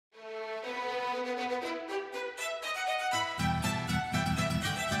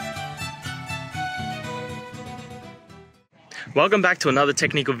Welcome back to another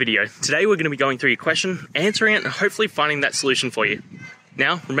technical video. Today we're going to be going through your question, answering it, and hopefully finding that solution for you.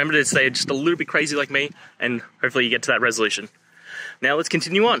 Now, remember to stay just a little bit crazy like me, and hopefully you get to that resolution. Now let's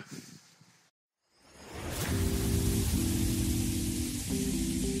continue on.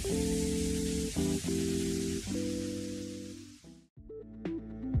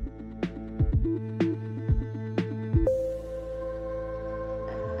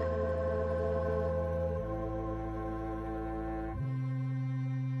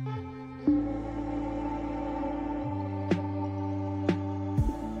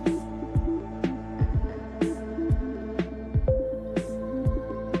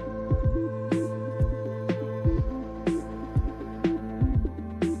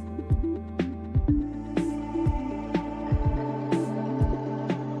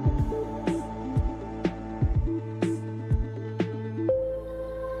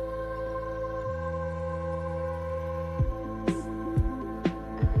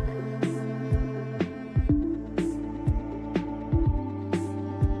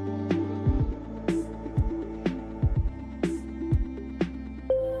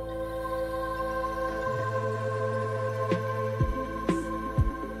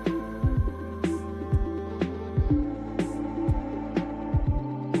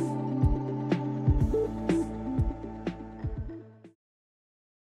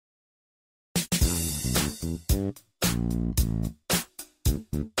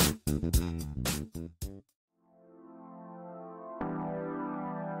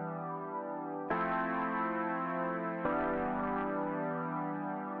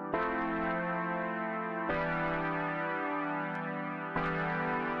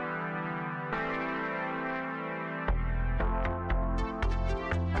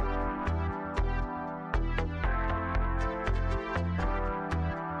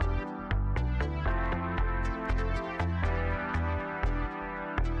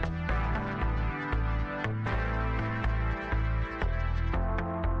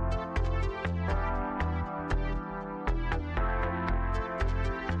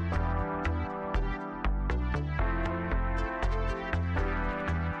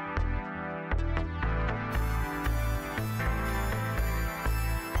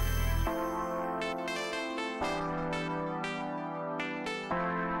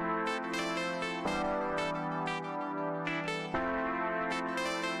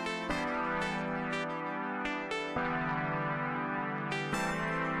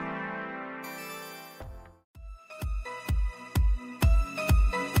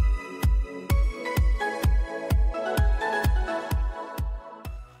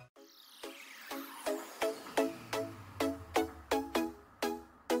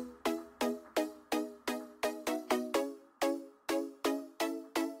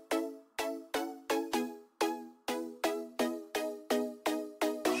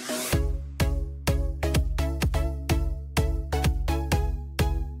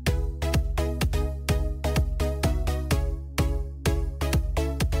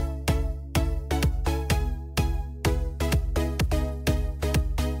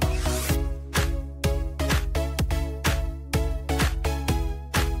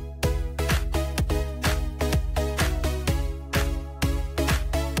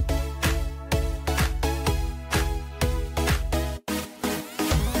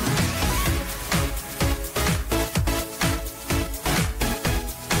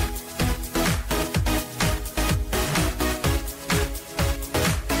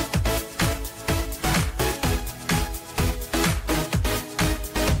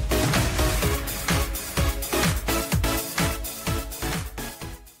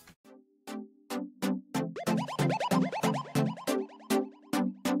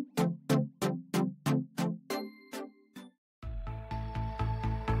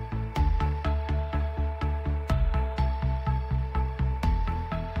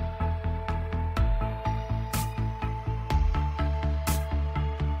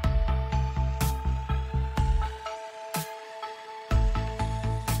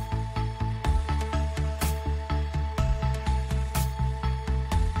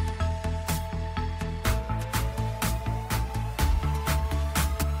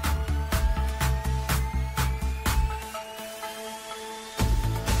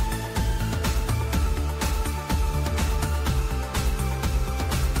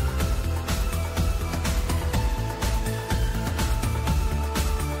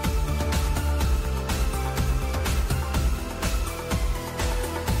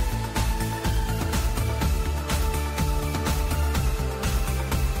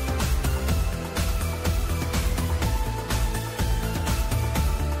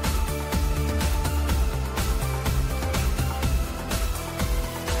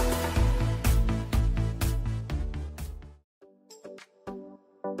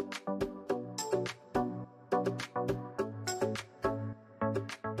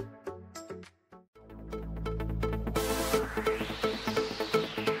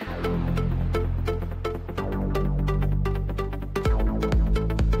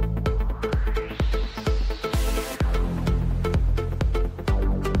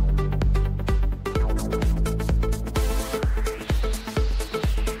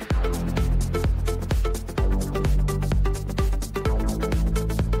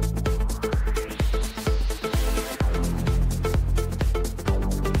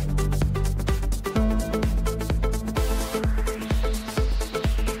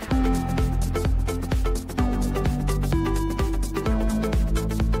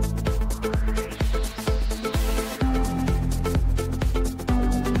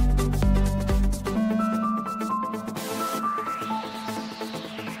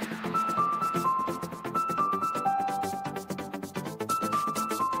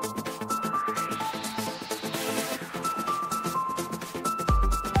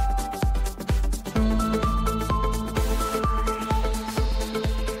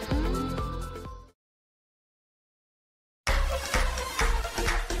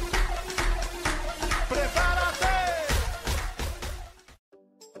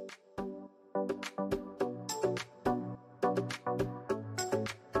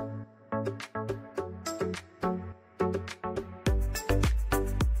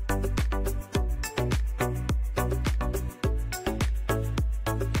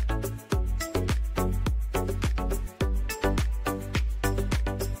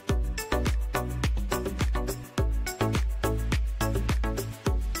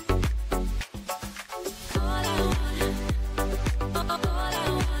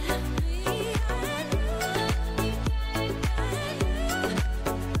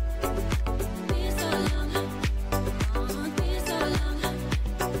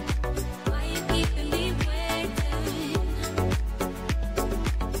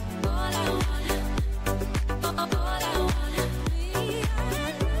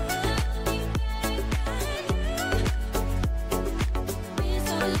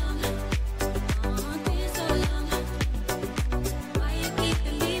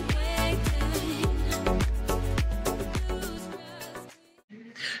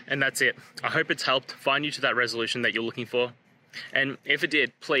 And that's it. I hope it's helped find you to that resolution that you're looking for. And if it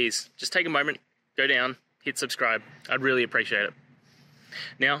did, please just take a moment, go down, hit subscribe. I'd really appreciate it.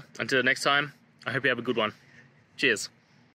 Now, until next time, I hope you have a good one. Cheers.